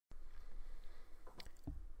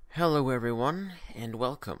Hello everyone, and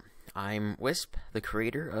welcome. I'm Wisp, the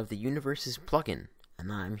creator of the Universes plugin,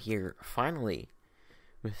 and I'm here finally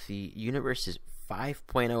with the Universes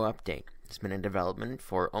 5.0 update. It's been in development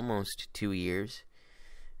for almost 2 years,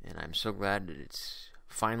 and I'm so glad that it's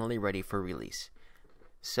finally ready for release.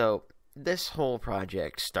 So, this whole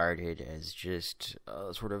project started as just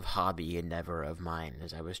a sort of hobby endeavor of mine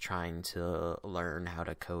as I was trying to learn how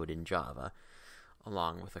to code in Java,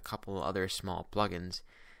 along with a couple other small plugins.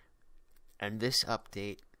 And this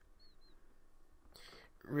update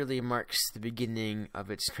really marks the beginning of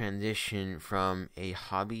its transition from a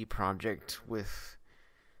hobby project with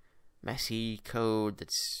messy code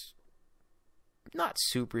that's not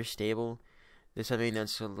super stable to something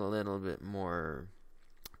that's a little bit more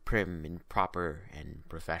prim and proper and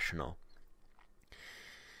professional.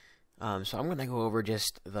 So I'm going to go over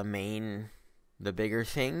just the bigger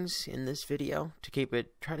things in this video to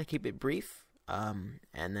try to keep it brief, and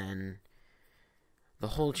then the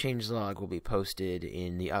whole changelog will be posted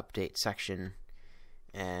in the update section,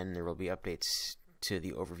 and there will be updates to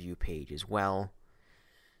the overview page as well.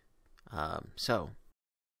 So,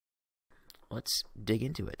 let's dig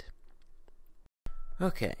into it.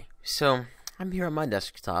 Okay, so I'm here on my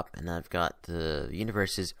desktop, and I've got the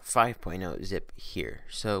Universes 5.0 zip here.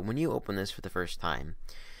 So, when you open this for the first time,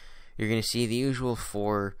 you're going to see the usual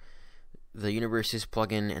for the Universes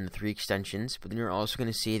plugin and the 3 extensions, but then you're also going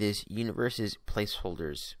to see this Universes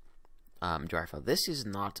placeholders jar file. This is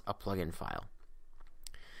not a plugin file.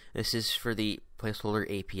 This is for the placeholder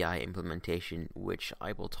API implementation, which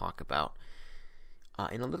I will talk about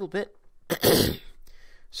in a little bit.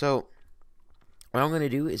 So, what I'm going to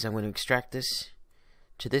do is I'm going to extract this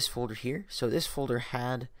to this folder here. So this folder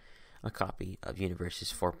had a copy of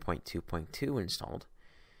Universes 4.2.2 installed.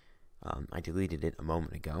 I deleted it a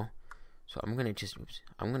moment ago. So I'm going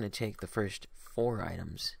to take the first 4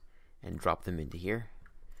 items and drop them into here.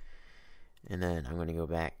 And then I'm going to go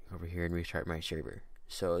back over here and restart my server.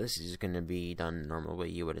 So this is going to be done the normal way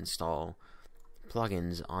you would install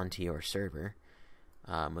plugins onto your server,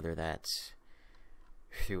 whether that's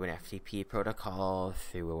through an FTP protocol,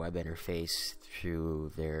 through a web interface,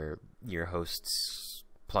 through your host's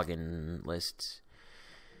plugin lists.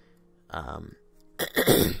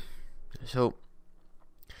 So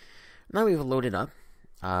now we've loaded up.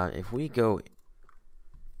 If we go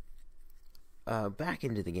back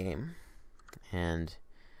into the game and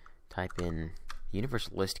type in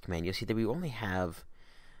universal list command, you'll see that we only have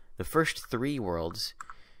the first 3 worlds.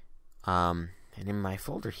 And in my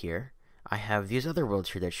folder here, I have these other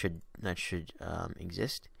worlds here that should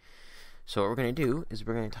exist. So what we're going to do is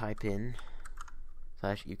we're going to type in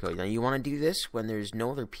 /ucode. Now you want to do this when there's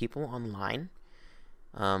no other people online,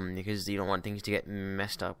 because you don't want things to get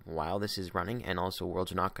messed up while this is running, and also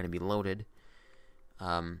worlds are not going to be loaded.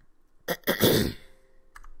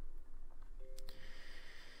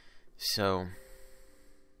 So,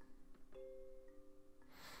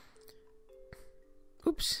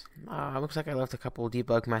 oops, looks like I left a couple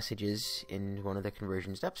debug messages in one of the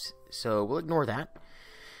conversion steps, so we'll ignore that.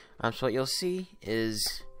 So what you'll see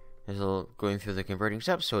is going through the converting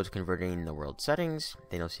steps. So it's converting the world settings,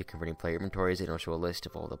 then you'll see converting player inventories, then it'll show a list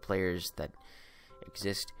of all the players that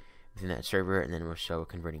exist within that server, and then we'll show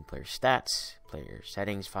converting player stats, player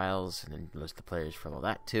settings files, and then list the players for all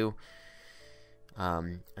that too.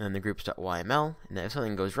 And then the groups.yml, and if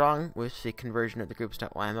something goes wrong with the conversion of the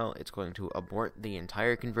groups.yml, it's going to abort the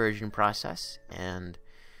entire conversion process and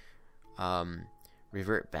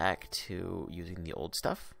revert back to using the old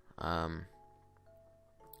stuff.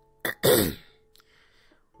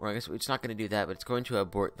 Or I guess it's not going to do that, but it's going to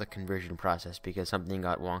abort the conversion process because something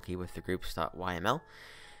got wonky with the groups.yml.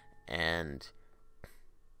 And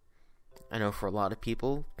I know for a lot of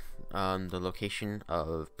people, the location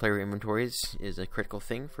of player inventories is a critical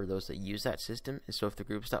thing for those that use that system. And so if the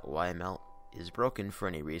groups.yml is broken for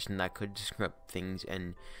any reason, that could disrupt things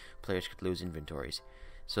and players could lose inventories.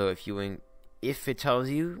 So if it tells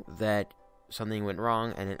you that something went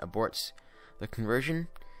wrong and it aborts the conversion,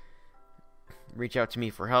 reach out to me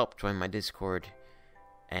for help, join my Discord,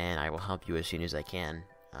 and I will help you as soon as I can.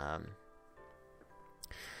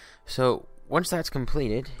 So once that's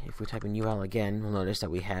completed, if we type in UL again, we'll notice that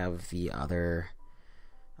we have the other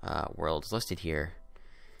worlds listed here.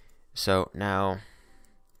 So now,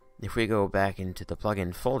 if we go back into the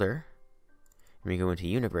plugin folder, and we go into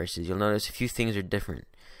Universes, you'll notice a few things are different.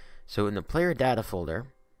 So in the player data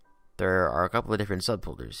folder, there are a couple of different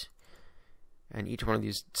subfolders. And each one of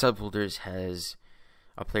these subfolders has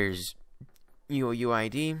a player's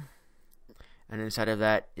UID, and inside of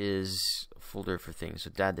that is a folder for things. So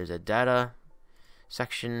there's a data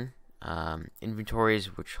section,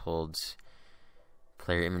 inventories, which holds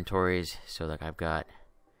player inventories. So like I've got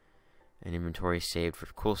an inventory saved for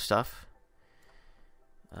cool stuff.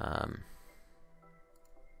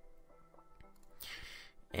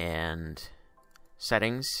 And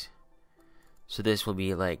settings. So this will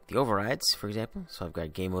be like the overrides, for example. So I've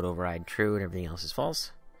got game mode override true and everything else is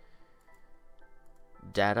false.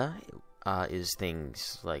 Data is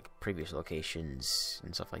things like previous locations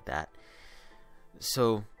and stuff like that.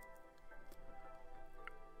 So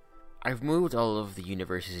I've moved all of the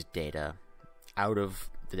universe's data out of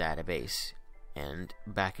the database and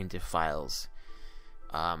back into files,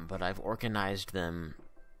 but I've organized them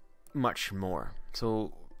much more.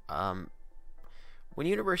 So when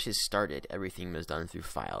Universes started, everything was done through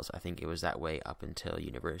files. I think it was that way up until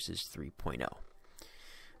Universes 3.0.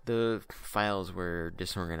 The files were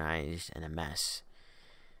disorganized and a mess,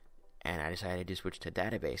 and I decided to switch to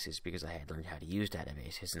databases because I had learned how to use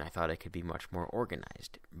databases, and I thought it could be much more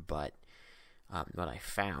organized. But what I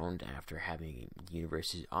found after having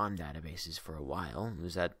universes on databases for a while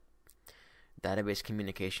was that database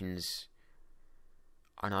communications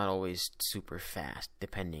are not always super fast,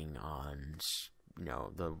 depending on, you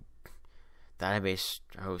know, the database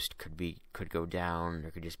host could go down.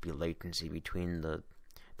 There could just be latency between the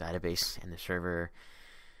database and the server,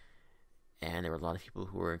 and there were a lot of people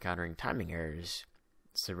who were encountering timing errors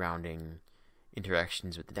surrounding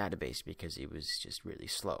interactions with the database because it was just really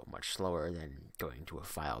slow, much slower than going to a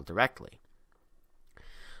file directly.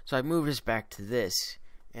 So I moved us back to this,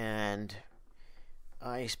 and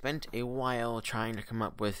I spent a while trying to come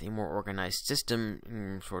up with a more organized system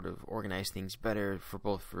and sort of organize things better for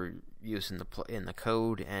both for use in the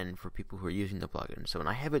code and for people who are using the plugin. So when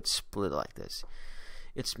I have it split like this,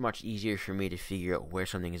 it's much easier for me to figure out where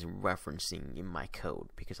something is referencing in my code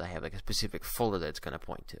because I have like a specific folder that it's going to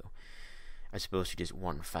point to, as opposed to just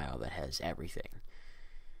one file that has everything.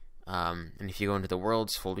 And if you go into the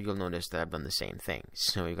worlds folder, you'll notice that I've done the same thing.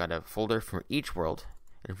 So you've got a folder for each world,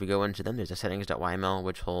 and if we go into them, there's a settings.yml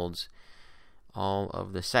which holds all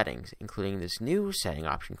of the settings, including this new setting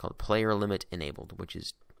option called player limit enabled, which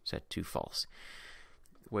is set to false,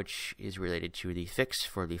 which is related to the fix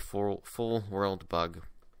for the full world bug.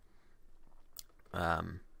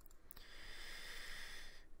 Another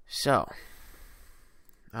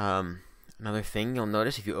thing you'll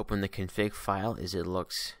notice if you open the config file is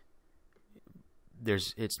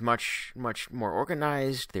it's much more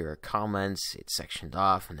organized. There are comments, it's sectioned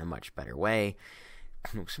off in a much better way.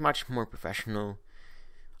 It looks much more professional.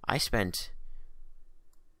 I spent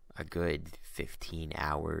a good 15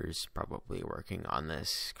 hours probably working on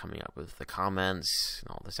this, coming up with the comments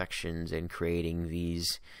and all the sections and creating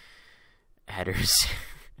these headers.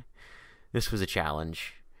 This was a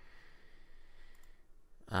challenge.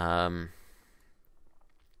 So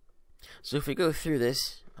if we go through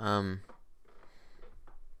this,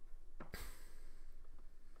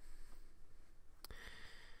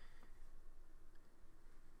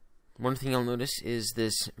 one thing you'll notice is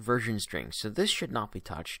this version string. So this should not be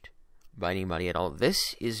touched by anybody at all.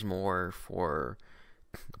 This is more for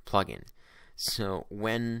the plugin. So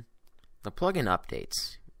when the plugin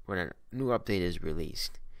updates, when a new update is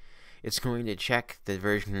released, it's going to check the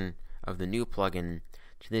version of the new plugin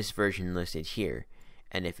to this version listed here.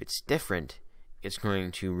 And if it's different, it's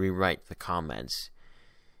going to rewrite the comments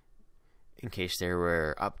in case there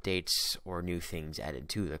were updates or new things added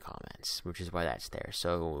to the comments, which is why that's there.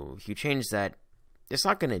 So if you change that, it's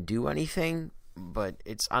not going to do anything, but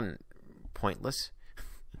it's pointless.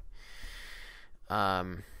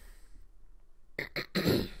 So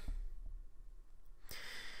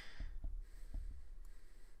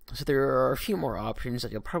there are a few more options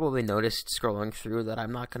that you'll probably notice scrolling through that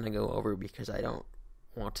I'm not going to go over because I don't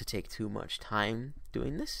want to take too much time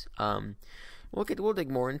doing this. We'll dig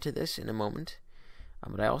more into this in a moment,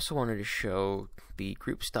 but I also wanted to show the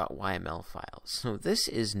groups.yml files. So this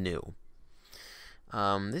is new.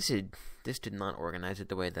 This did not organize it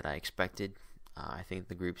the way that I expected. I think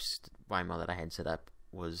the groups.yml that I had set up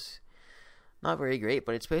was not very great,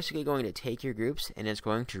 but it's basically going to take your groups and it's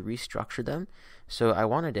going to restructure them. So I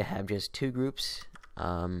wanted to have just two groups.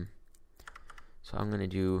 So I'm going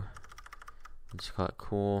to let's call it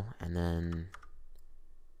cool, and then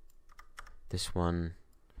this one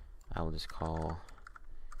I will just call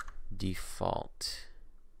default,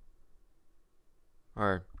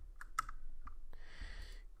 or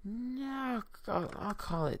no, I'll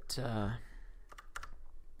call it.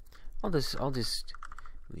 I'll just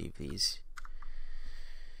leave these.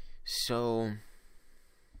 So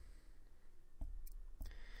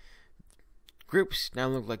groups now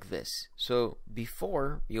look like this. So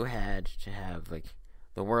before you had to have like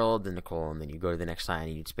the world, then a colon, then you go to the next line,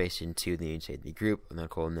 you'd space into, then you'd say the group, and then a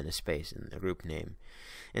colon, then a space, and the group name.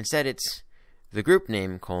 Instead, it's the group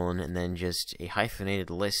name, colon, and then just a hyphenated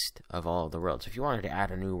list of all of the worlds. If you wanted to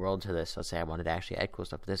add a new world to this, let's say I wanted to actually add cool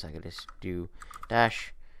stuff to this, I could just do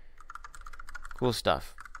dash cool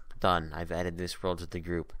stuff. Done. I've added this world to the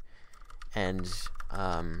group. And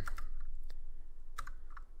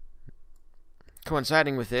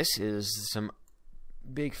coinciding with this is some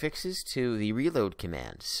big fixes to the reload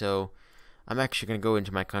command. So I'm actually going to go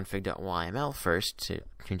into my config.yml first to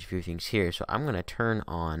change a few things here. So I'm going to turn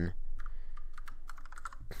on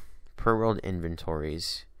per world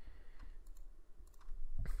inventories,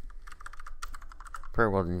 per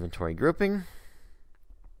world inventory grouping.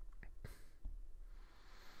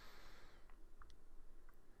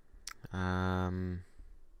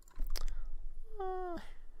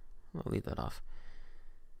 I'll leave that off.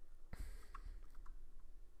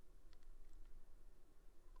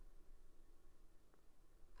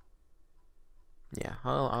 Yeah,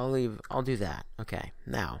 I'll do that. Okay,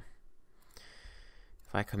 now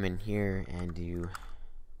if I come in here and do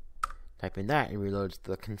type in that, it reloads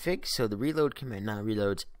the config. So the reload command now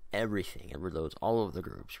reloads everything. It reloads all of the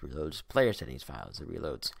groups, reloads player settings files, it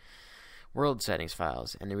reloads world settings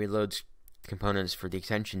files, and it reloads components for the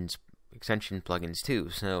extension plugins too.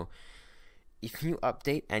 So if you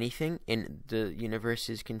update anything in the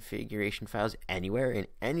universe's configuration files anywhere in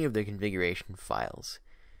any of the configuration files,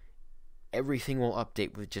 everything will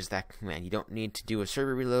update with just that command. You don't need to do a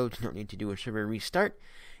server reload, you don't need to do a server restart,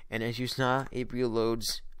 and as you saw, it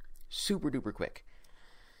reloads super duper quick.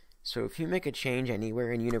 So if you make a change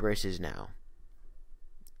anywhere in universes now,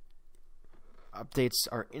 updates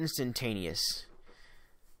are instantaneous.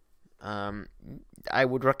 I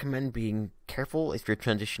would recommend being careful if you're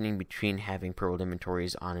transitioning between having per world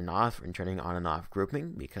inventories on and off and turning on and off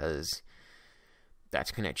grouping, because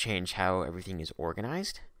that's going to change how everything is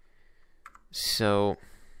organized. So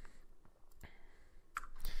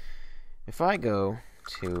if I go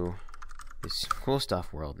to this cool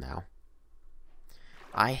stuff world now,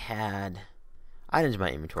 I had items in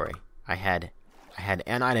my inventory. I had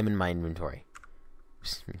an item in my inventory.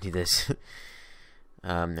 Just do this.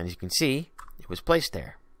 And as you can see, it was placed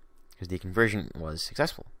there because the conversion was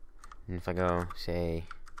successful. And if I go, say,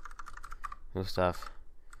 cool stuff,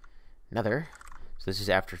 nether, so this is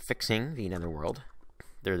after fixing the nether world,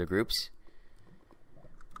 they're the groups,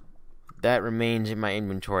 that remains in my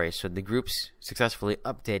inventory, so the groups successfully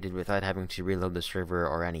updated without having to reload the server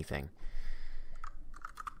or anything.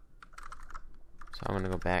 So I'm going to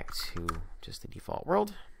go back to just the default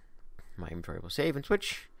world. My inventory will save and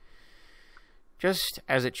switch, just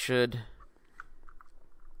as it should.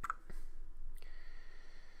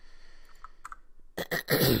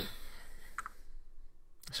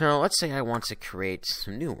 So let's say I want to create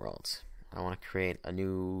some new worlds. I want to create a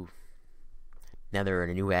new nether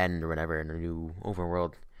and a new end or whatever, and a new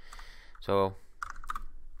overworld. So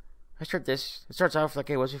I start this. It starts off like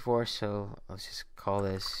it was before, so let's just call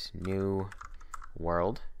this new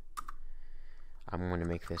world. I'm going to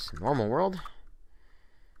make this a normal world.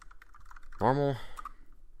 Normal.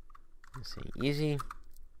 Let's say easy.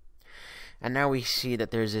 And now we see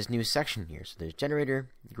that there's this new section here. So there's generator,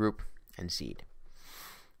 group, and seed.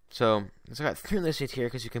 So I got 3 listed here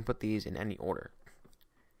because you can put these in any order.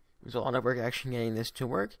 There's a lot of work actually getting this to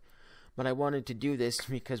work, but I wanted to do this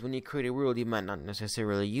because when you create a world, you might not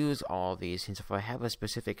necessarily use all of these. Since if I have a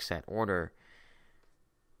specific set order,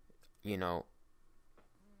 you know,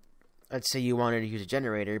 let's say you wanted to use a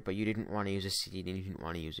generator, but you didn't want to use a seed and you didn't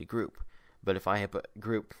want to use a group. But if I have a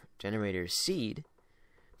group, generator, seed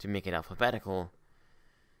to make it alphabetical,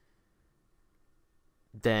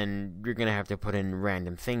 then you're going to have to put in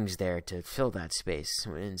random things there to fill that space.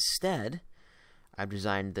 So instead, I've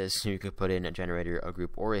designed this so you could put in a generator, a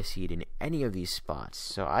group, or a seed in any of these spots.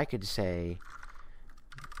 So I could say,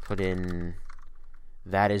 put in,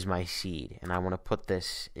 that is my seed, and I want to put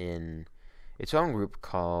this in its own group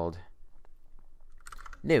called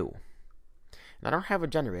new. And I don't have a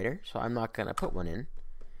generator, so I'm not going to put one in,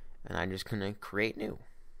 and I'm just going to create new.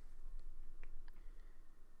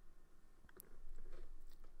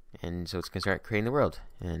 And so it's going to start creating the world,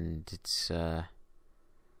 and it's,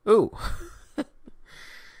 ooh!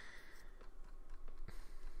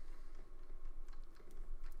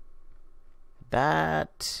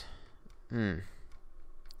 That,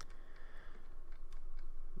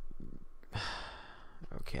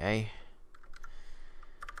 okay.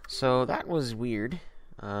 So that was weird.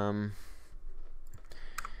 Server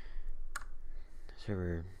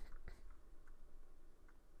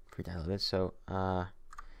freaked out a little bit. So if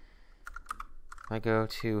I go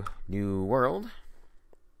to new world,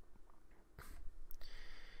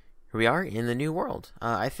 we are in the new world.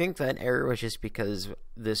 I think that error was just because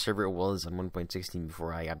this server was on 1.16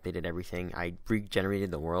 before I updated everything. I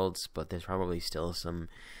regenerated the worlds, but there's probably still some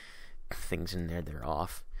things in there that are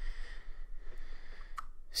off.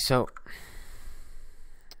 So,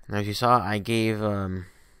 as you saw, I gave a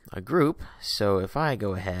group. So if I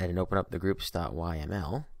go ahead and open up the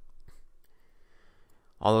groups.yml,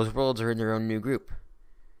 all those worlds are in their own new group.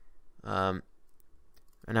 Now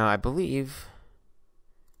I believe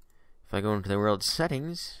if I go into the world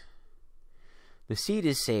settings, the seed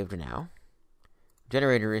is saved now.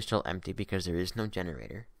 Generator is still empty because there is no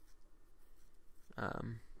generator.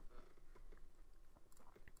 When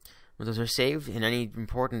those are saved and any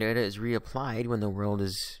important data is reapplied when the world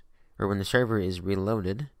is, or when the server is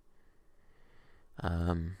reloaded.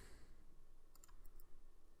 And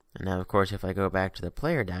now, of course, if I go back to the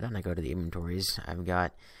player data and I go to the inventories, I've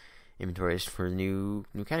got inventories for new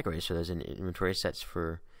categories. So there's an inventory sets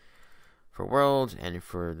for world and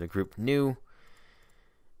for the group new.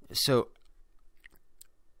 So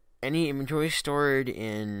any inventory stored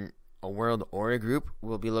in a world or a group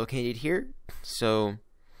will be located here. So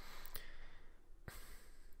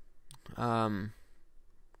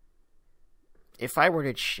if I were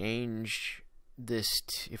to change this,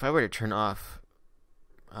 if I were to turn off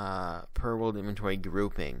per world inventory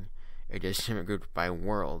grouping, or just grouped by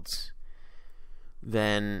worlds,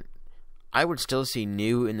 then I would still see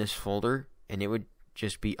new in this folder, and it would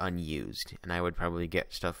just be unused. And I would probably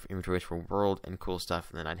get stuff, inventories for world and cool stuff,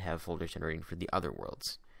 and then I'd have folders generating for the other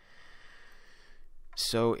worlds.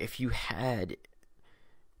 So if you had,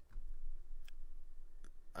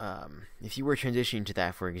 if you were transitioning to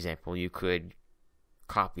that, for example, you could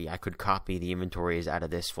I could copy the inventories out of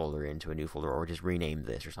this folder into a new folder, or just rename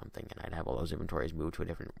this or something, and I'd have all those inventories moved to a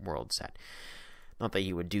different world set. Not that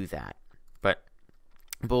you would do that, but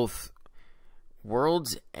both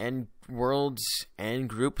worlds and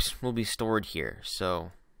groups will be stored here.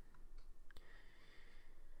 So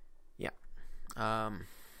yeah,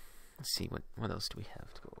 let's see, what else do we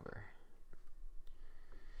have to go over?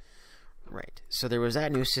 Right, so there was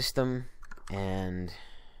that new system, and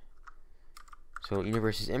so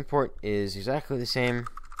Universes import is exactly the same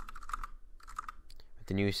with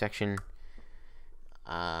the new section.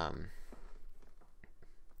 And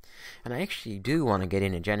I actually do want to get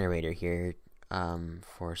in a generator here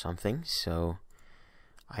for something. So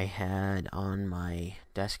I had on my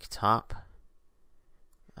desktop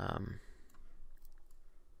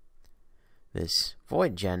this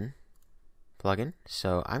VoidGen plugin.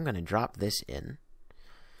 So I'm going to drop this in,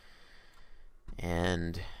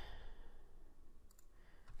 and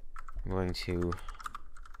I'm going to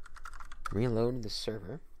reload the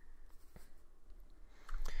server.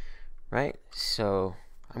 Right, so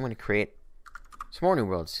I'm going to create some more new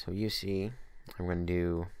worlds. So you see, I'm going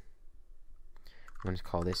to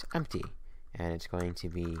call this empty, and it's going to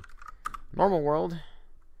be normal world,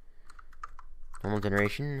 normal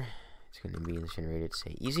generation. It's going to be generated,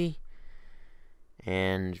 say, easy,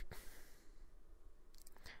 and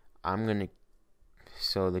I'm going to,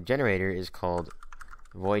 so the generator is called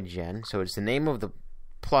VoidGen. So it's the name of the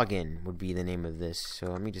plugin would be the name of this. So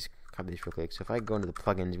let me just copy this real quick. So if I go into the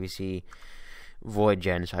plugins, we see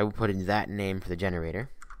VoidGen. So I will put in that name for the generator.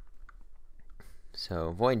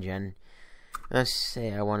 So VoidGen. Let's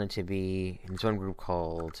say I want it to be in its own group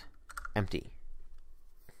called empty.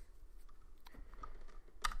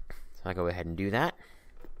 So I go ahead and do that.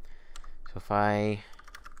 So if I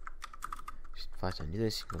flash down, do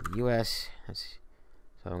this, go to US.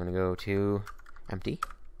 So I'm going to go to empty.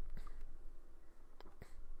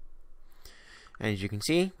 And as you can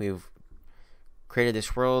see, we've created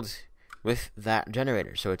this world with that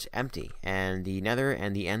generator, so it's empty. And the nether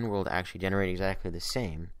and the end world actually generate exactly the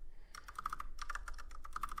same.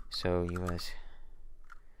 So US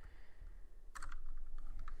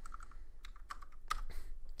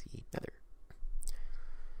the nether.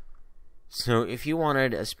 So if you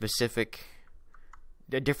wanted a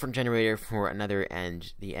different generator for another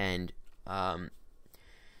and the end,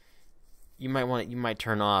 you might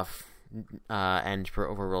turn off end for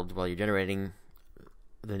overworld while you're generating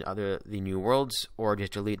the new worlds, or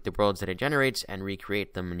just delete the worlds that it generates and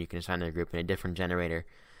recreate them, and you can assign their group in a different generator.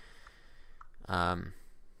 And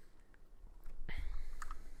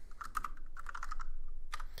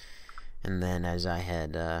then, as I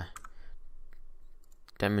had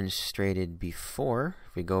demonstrated before,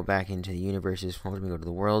 if we go back into the universes folder, we go to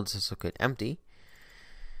the worlds, let's look at empty.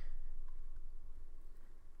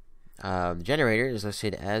 The generator is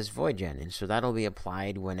listed as VoidGen, and so that'll be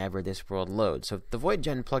applied whenever this world loads. So if the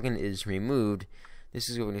VoidGen plugin is removed, this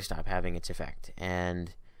is going to stop having its effect.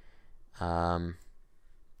 And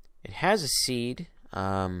It has a seed.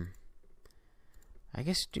 I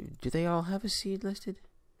guess, do they all have a seed listed?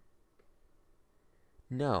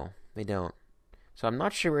 No, they don't. So I'm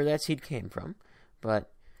not sure where that seed came from,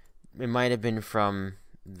 but it might have been from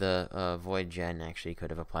the Void Gen. Actually, could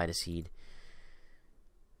have applied a seed.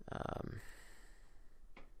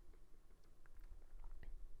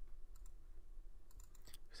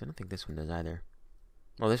 I don't think this one does either.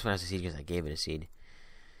 Well, this one has a seed because I gave it a seed.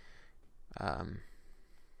 And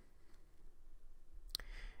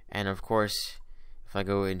of course, if I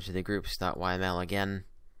go into the groups.yml again,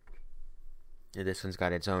 this one's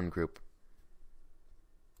got its own group.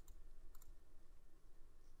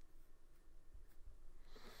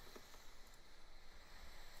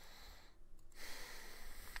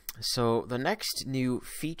 So the next new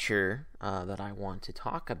feature that I want to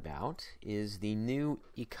talk about is the new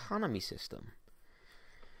economy system.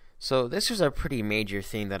 So this was a pretty major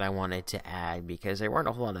thing that I wanted to add because there weren't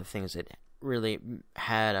a whole lot of things that really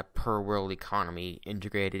had a per world economy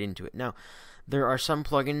integrated into it. Now, there are some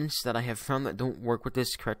plugins that I have found that don't work with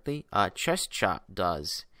this correctly. ChestShot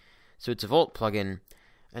does. So it's a Vault plugin,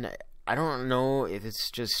 and I don't know if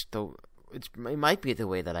it's just it might be the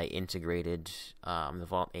way that I integrated the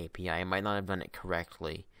Vault API. I might not have done it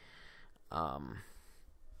correctly.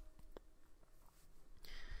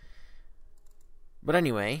 But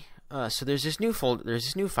anyway, so there's this new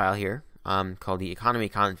file here called the economy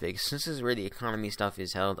config. Since this is where the economy stuff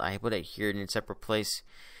is held, I put it here in a separate place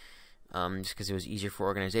just because it was easier for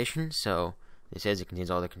organization. So it says it contains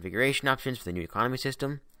all the configuration options for the new economy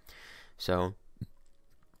system. So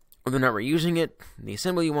whether or not we're using it, the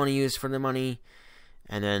symbol you want to use for the money,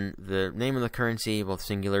 and then the name of the currency, both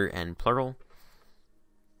singular and plural.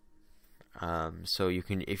 So you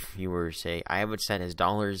can, if you were, say, I have it set as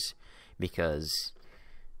dollars because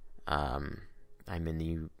I'm in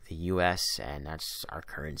the U.S. and that's our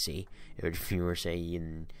currency. If you were, say,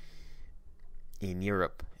 in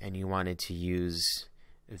Europe and you wanted to use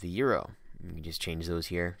the euro, you can just change those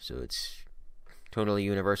here, so it's totally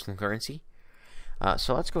universal currency.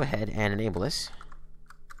 So let's go ahead and enable this.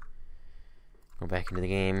 Go back into the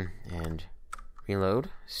game and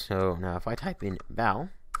reload. So now if I type in UBAL,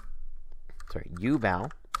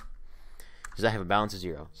 because I have a balance of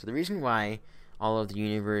 0. So the reason why all of the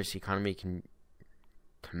universe economy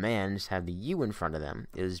commands have the U in front of them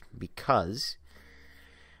is because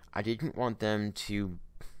I didn't want them to,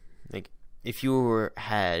 like, if you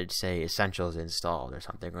had, say, Essentials installed or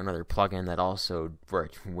something, or another plugin that also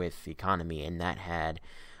worked with economy and that had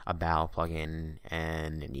a BAL plugin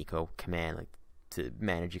and an eco command, like, to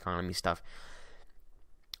manage economy stuff,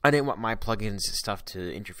 I didn't want my plugins stuff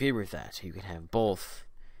to interfere with that. So you could have both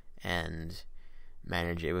and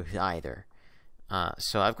manage it with either.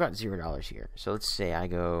 So I've got $0 here. So let's say I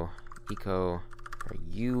go eco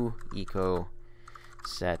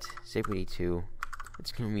set zip82.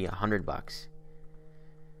 It's going to be $100.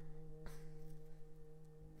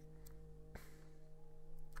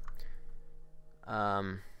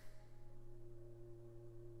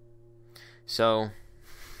 So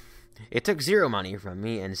it took 0 money from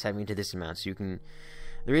me and set me to this amount. So you can.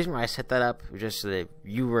 The reason why I set that up was just so that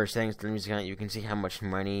you were setting the account, you can see how much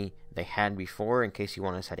money they had before, in case you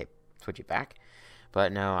want to switch it back.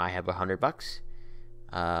 But now I have $100.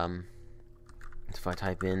 If I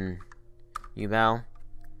type in UBAL,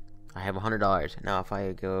 I have $100. Now if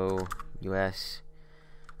I go US,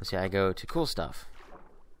 let's say I go to cool stuff,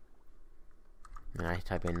 and I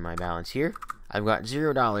type in my balance here, I've got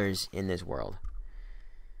 $0 in this world.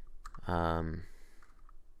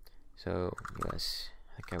 So US,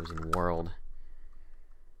 I think I was in world.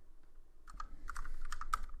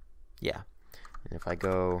 Yeah. And if I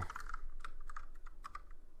go,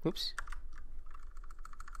 oops,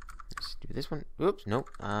 let's do this one. Oops, nope.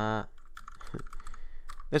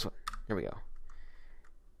 This one. There we go.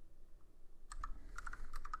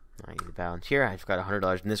 I use the balance here. I've got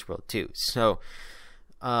 $100 in this world too. So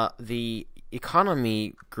the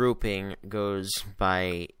economy grouping goes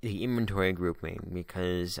by the inventory grouping,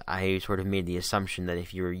 because I sort of made the assumption that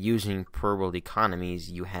if you were using per world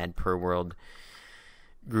economies, you had per world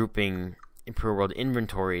grouping, per world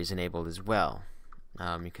inventories enabled as well.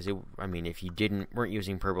 Because if you weren't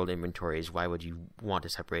using per world inventories, why would you want to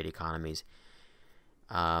separate economies?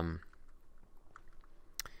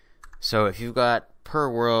 So if you've got per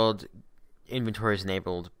world inventories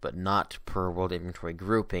enabled but not per world inventory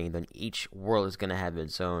grouping, then each world is going to have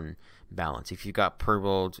its own balance. If you've got per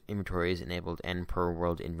world inventories enabled and per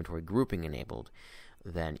world inventory grouping enabled,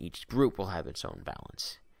 then each group will have its own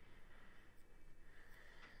balance.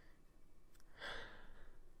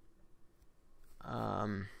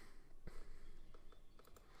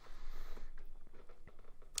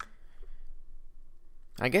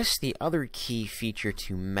 I guess the other key feature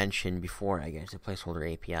to mention before I get to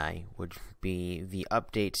placeholder API would be the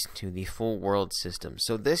updates to the full world system.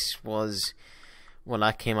 So this was what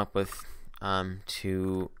I came up with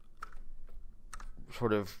to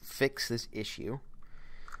sort of fix this issue.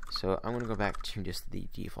 So I'm going to go back to just the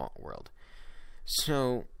default world.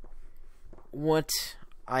 So what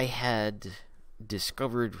I had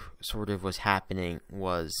discovered sort of was happening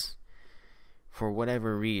was, for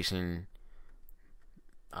whatever reason,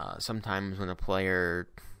 sometimes when players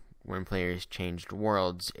changed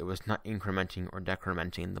worlds, it was not incrementing or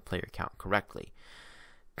decrementing the player count correctly.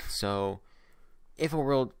 So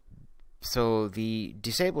the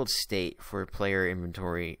disabled state for player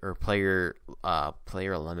inventory or player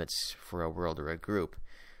limits for a world or a group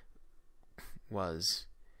was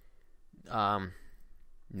 -1.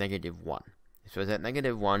 So at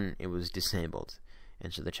 -1, it was disabled,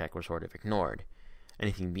 and so the check was sort of ignored.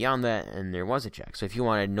 Anything beyond that, and there was a check. So if you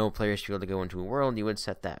wanted no players to be able to go into a world, you would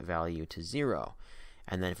set that value to 0.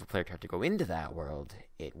 And then if a player tried to go into that world,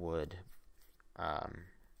 it would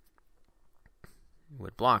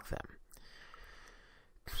block them.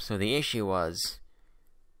 So the issue was,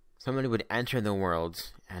 somebody would enter the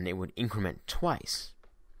world, and it would increment twice.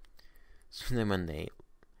 So then when they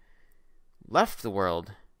left the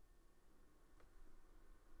world,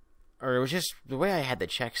 or it was just the way I had the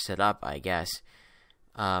check set up, I guess.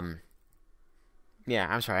 Yeah,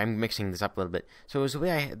 I'm sorry, I'm mixing this up a little bit. So it was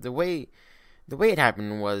the way it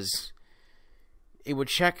happened was, it would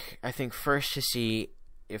check, I think, first to see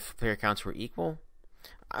if player counts were equal.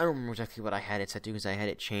 I don't remember exactly what I had it set to because I had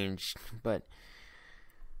it changed, but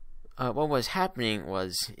what was happening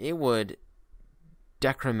was it would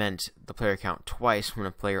decrement the player count twice when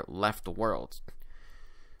a player left the world.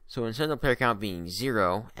 So instead of the player count being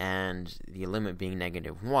 0 and the limit being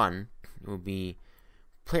 -1, it would be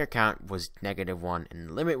player count was -1 and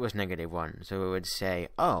the limit was -1. So it would say,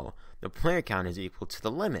 oh, the player count is equal to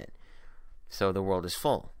the limit, so the world is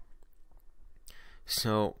full.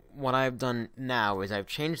 So what I've done now is I've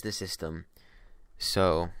changed the system.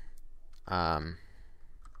 So I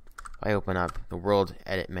open up the world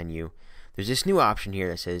edit menu. There's this new option here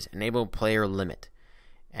that says enable player limit.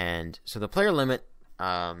 And so the player limit,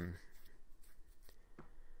 I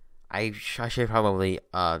should probably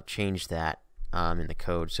change that in the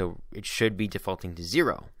code. So it should be defaulting to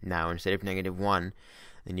 0 now instead of -1.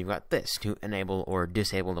 Then you've got this to enable or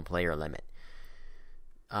disable the player limit.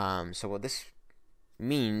 So what this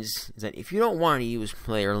means is that if you don't want to use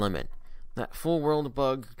player limit, that full world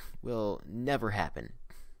bug will never happen.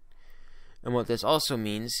 And what this also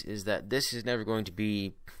means is that this is never going to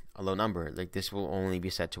be a low number. Like, this will only be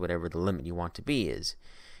set to whatever the limit you want to be is.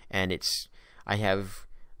 And I have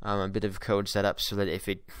a bit of code set up so that if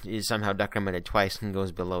it is somehow decremented twice and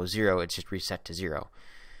goes below 0, it's just reset to 0.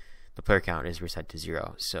 The player count is reset to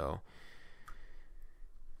 0. So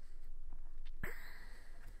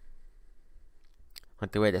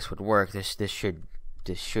like the way this would work, this should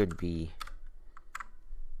be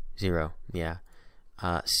 0. Yeah.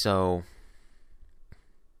 So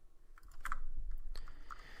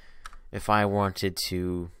if I wanted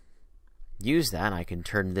to use that, I can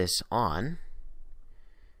turn this on.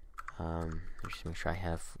 Just make sure I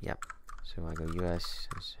have, yep. So I go US,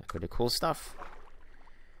 I go to cool stuff.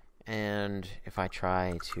 And if I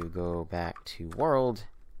try to go back to world,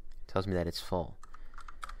 it tells me that it's full.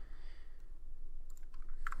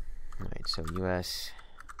 Alright, so US,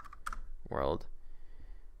 world.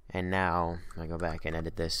 And now I go back and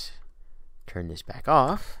edit this, turn this back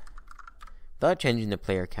off, without changing the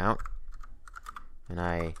player count. And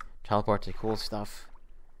I teleport to cool stuff.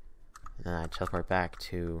 And then I teleport back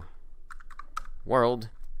to world.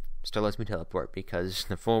 Still lets me teleport because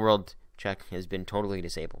the full world check has been totally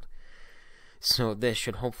disabled. So this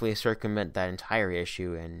should hopefully circumvent that entire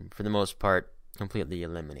issue and, for the most part, completely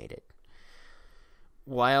eliminate it.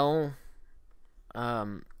 While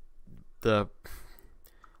the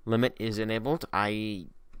limit is enabled, so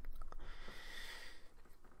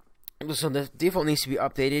the default needs to be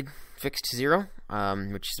updated, fixed to 0,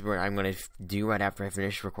 which is what I'm going to do right after I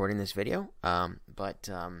finish recording this video. But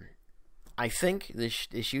I think this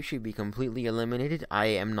issue should be completely eliminated. I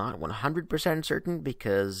am not 100% certain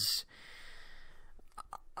because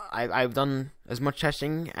I've done as much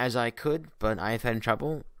testing as I could, but I've had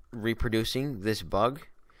trouble reproducing this bug.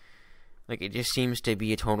 Like, it just seems to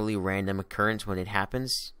be a totally random occurrence when it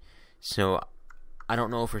happens. So I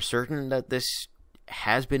don't know for certain that this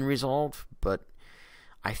has been resolved, but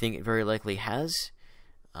I think it very likely has.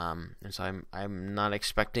 And so I'm not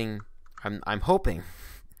expecting. I'm hoping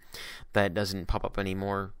that it doesn't pop up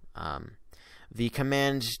anymore. The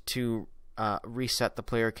command to reset the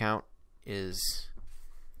player count is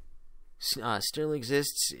still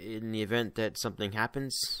exists in the event that something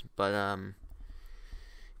happens, but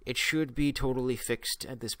it should be totally fixed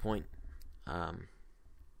at this point. Yeah.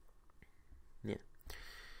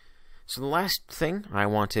 So the last thing I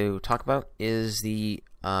want to talk about is the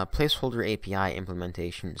placeholder API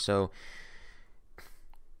implementation. So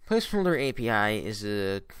placeholder API is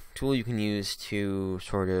a tool you can use to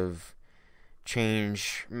sort of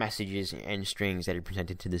change messages and strings that are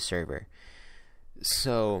presented to the server.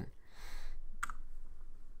 So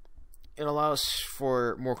it allows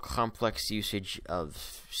for more complex usage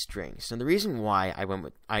of strings. And the reason why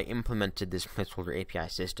I implemented this placeholder API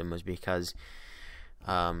system was because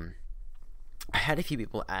I had a few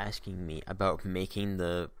people asking me about making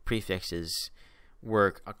the prefixes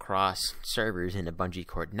work across servers in a bungee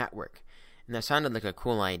cord network, and that sounded like a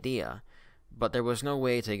cool idea, but there was no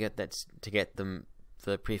way to get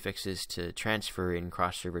the prefixes to transfer in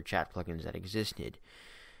cross-server chat plugins that existed.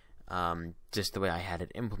 Just the way I had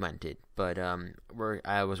it implemented. But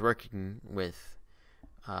I was working with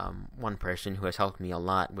one person who has helped me a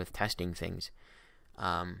lot with testing things,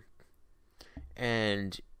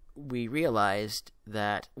 and we realized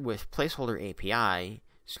that with placeholder API,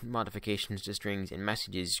 modifications to strings and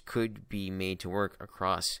messages could be made to work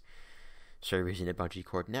across servers in a bungee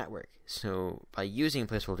cord network. So by using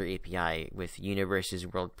placeholder API with Universe's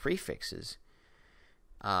world prefixes,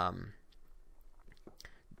 that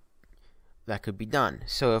could be done.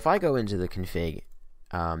 So if I go into the config,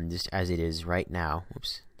 just as it is right now,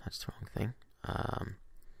 whoops, that's the wrong thing,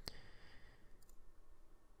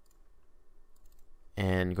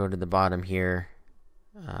 and go to the bottom here,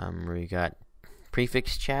 where you got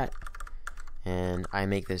prefix chat, and I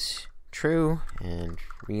make this true and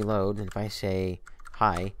reload, and if I say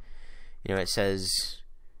hi, it says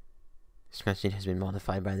this message has been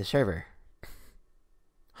modified by the server.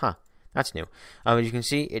 Huh, that's new. As you can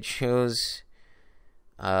see, it shows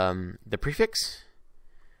the prefix,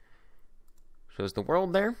 shows the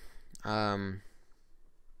world there,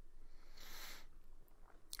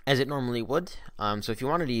 as it normally would. So if you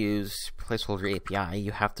wanted to use placeholder API,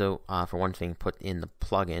 you have to, for one thing, put in the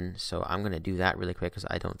plugin. So I'm going to do that really quick because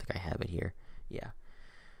I don't think I have it here. Yeah.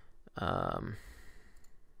 I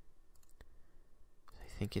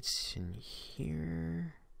think it's in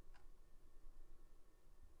here.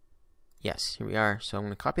 Yes, here we are. So I'm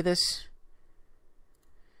going to copy this.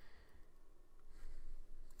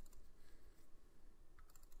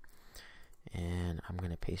 And I'm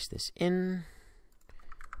going to paste this in.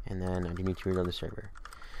 And then I do need to reload the server.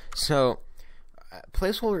 So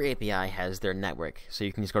placeholder API has their network, so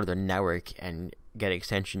you can just go to their network and get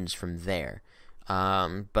extensions from there.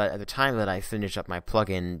 But at the time that I finished up my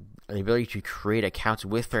plugin, the ability to create accounts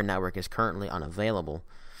with their network is currently unavailable.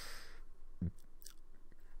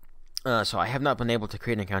 So I have not been able to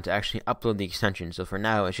create an account to actually upload the extension. So for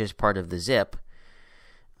now, it's just part of the zip.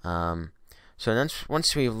 So then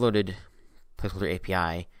once we've loaded placeholder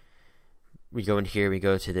API, we go in here, we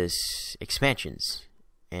go to this expansions,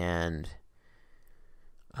 and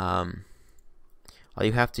all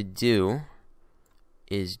you have to do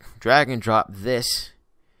is drag and drop this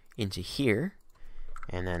into here,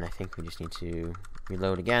 and then I think we just need to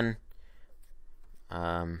reload again.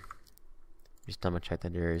 Just double check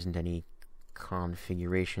that there isn't any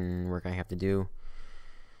configuration work I have to do.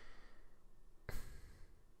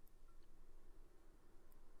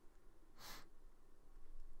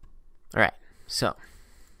 Alright, so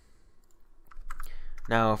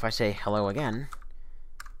now if I say hello again,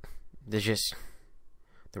 there's just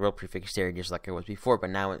the world prefix there just like it was before, but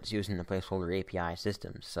now it's using the placeholder API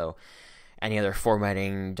system. So any other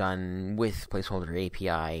formatting done with placeholder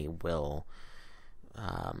API will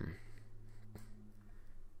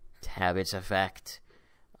have its effect.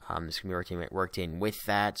 This can be worked in with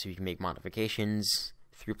that, so you can make modifications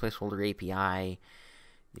through placeholder API.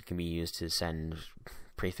 It can be used to send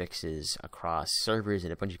prefixes across servers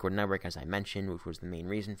in a bungee cord network, as I mentioned, which was the main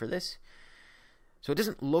reason for this. So it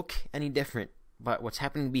doesn't look any different, but what's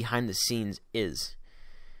happening behind the scenes is.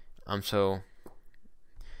 So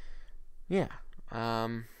yeah.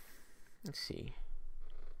 Let's see.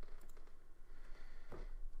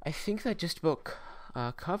 I think that just about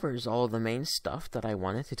covers all of the main stuff that I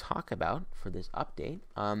wanted to talk about for this update.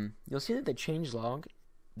 You'll see that the change log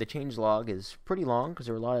is pretty long because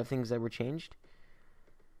there were a lot of things that were changed.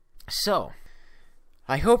 So,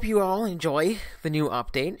 I hope you all enjoy the new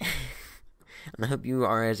update, and I hope you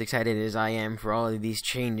are as excited as I am for all of these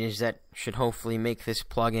changes that should hopefully make this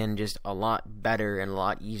plugin just a lot better and a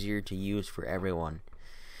lot easier to use for everyone.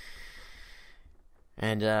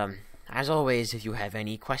 And as always, if you have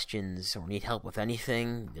any questions or need help with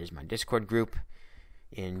anything, there's my Discord group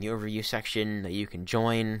in the overview section that you can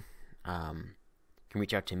join. You can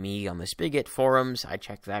reach out to me on the Spigot forums. I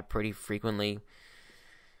check that pretty frequently.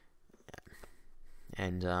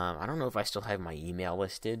 And I don't know if I still have my email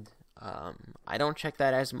listed. I don't check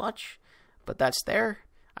that as much, but that's there,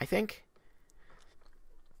 I think.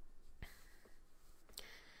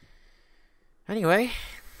 Anyway,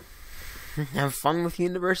 have fun with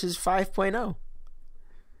Universes 5.0.